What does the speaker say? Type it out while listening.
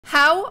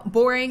How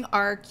boring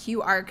are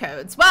QR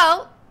codes?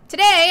 Well,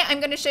 today I'm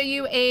going to show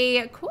you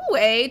a cool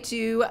way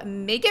to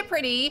make it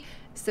pretty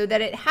so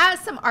that it has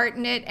some art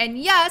in it. And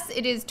yes,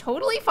 it is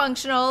totally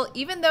functional,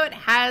 even though it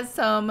has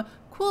some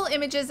cool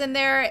images in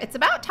there. It's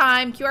about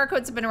time. QR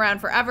codes have been around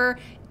forever.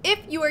 If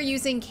you are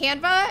using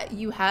Canva,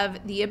 you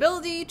have the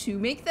ability to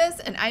make this,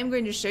 and I'm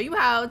going to show you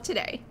how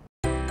today.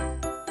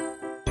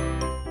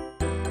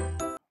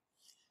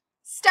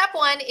 Step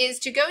one is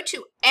to go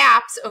to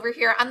apps over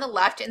here on the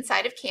left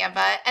inside of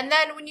Canva. And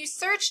then when you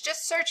search,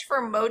 just search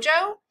for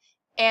Mojo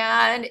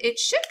and it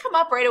should come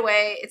up right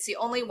away. It's the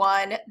only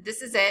one.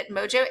 This is it,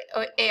 Mojo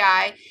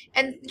AI.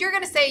 And you're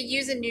going to say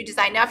use a new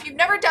design. Now, if you've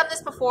never done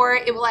this before,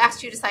 it will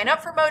ask you to sign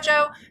up for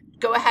Mojo.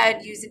 Go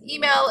ahead, use an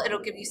email. It'll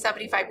give you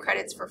 75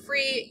 credits for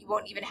free. You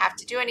won't even have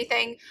to do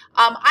anything.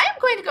 I am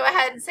going to go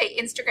ahead and say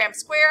Instagram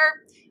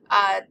Square.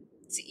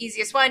 It's the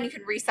easiest one. You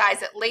can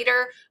resize it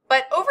later.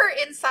 But over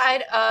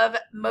inside of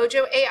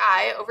Mojo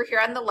AI, over here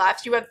on the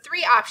left, you have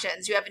three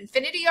options. You have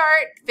Infinity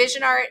Art,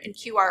 Vision Art, and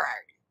QR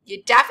Art.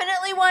 You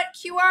definitely want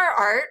QR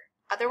Art.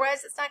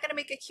 Otherwise, it's not going to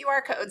make a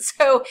QR code.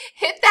 So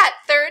hit that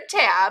third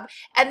tab.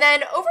 And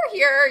then over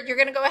here, you're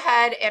going to go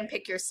ahead and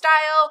pick your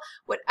style,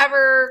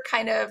 whatever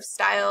kind of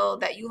style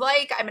that you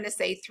like. I'm going to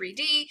say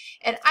 3D.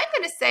 And I'm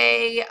going to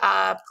say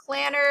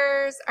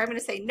planners. I'm going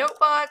to say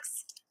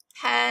notebooks,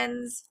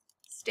 pens,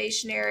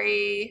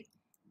 stationery,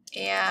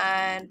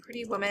 and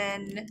pretty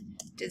woman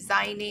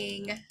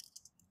designing,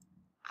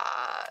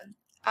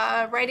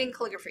 writing,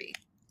 calligraphy.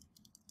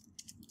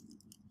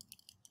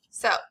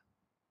 So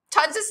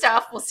tons of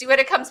stuff. We'll see what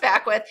it comes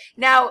back with.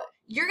 Now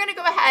you're going to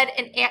go ahead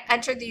and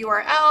enter the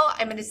URL.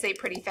 I'm going to say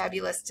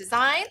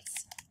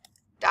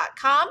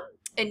prettyfabulousdesigns.com.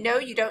 And no,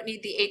 you don't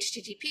need the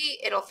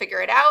HTTP. It'll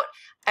figure it out.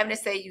 I'm going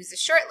to say use a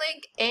short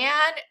link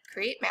and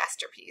create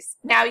masterpiece.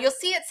 Now you'll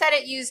see it said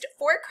it used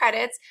 4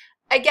 credits.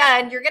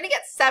 Again, you're going to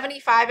get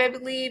 75, I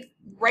believe,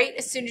 right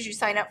as soon as you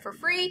sign up for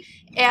free.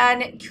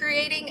 And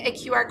creating a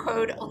QR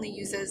code only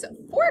uses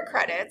 4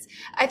 credits.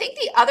 I think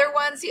the other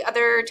ones, the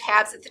other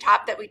tabs at the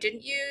top that we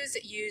didn't use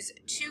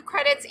 2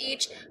 credits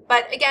each.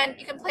 But again,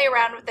 you can play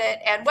around with it.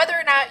 And whether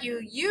or not you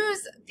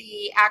use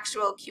the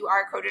actual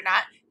QR code or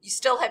not, you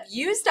still have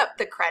used up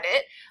the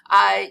credit.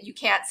 You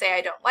can't say,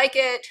 I don't like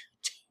it,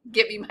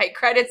 give me my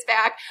credits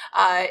back.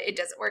 It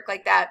doesn't work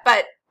like that.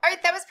 But all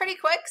right, that was pretty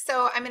quick.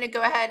 So I'm going to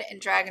go ahead and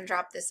drag and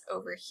drop this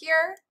over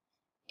here.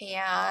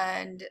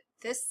 And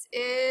this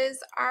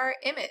is our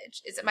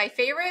image. Is it my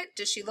favorite?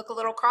 Does she look a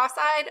little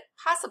cross-eyed?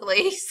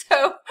 Possibly.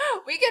 So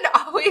we can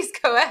always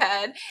go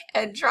ahead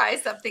and try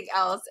something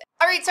else.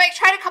 All right, so I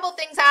tried a couple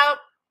things out.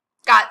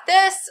 Got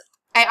this.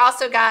 I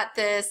also got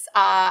this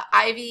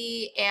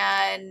ivy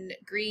and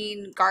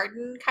green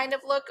garden kind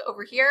of look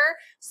over here.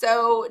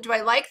 So do I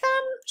like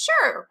them?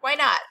 Sure, why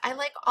not? I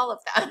like all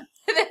of them.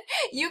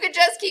 You could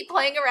just keep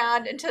playing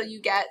around until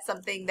you get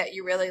something that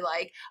you really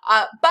like.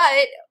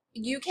 But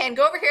you can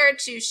go over here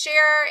to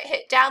share,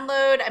 hit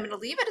download. I'm going to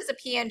leave it as a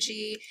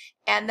PNG,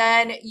 and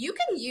then you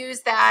can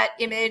use that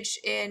image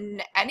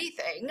in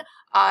anything,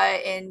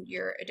 in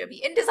your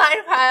Adobe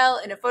InDesign file,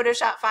 in a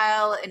Photoshop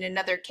file, in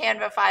another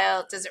Canva file.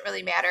 It doesn't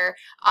really matter.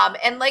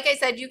 And like I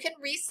said, you can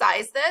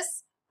resize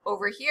this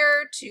over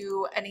here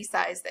to any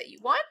size that you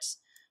want.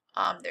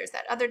 There's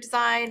that other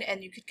design,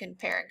 and you could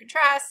compare and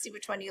contrast, see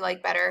which one you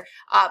like better.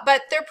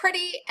 But they're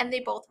pretty and they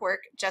both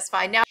work just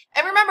fine. Now,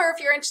 and remember, if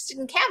you're interested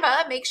in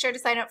Canva, make sure to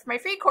sign up for my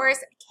free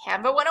course,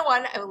 Canva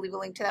 101. I will leave a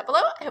link to that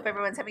below. I hope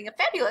everyone's having a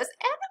fabulous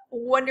and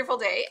wonderful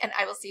day, and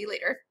I will see you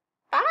later.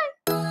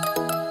 Bye.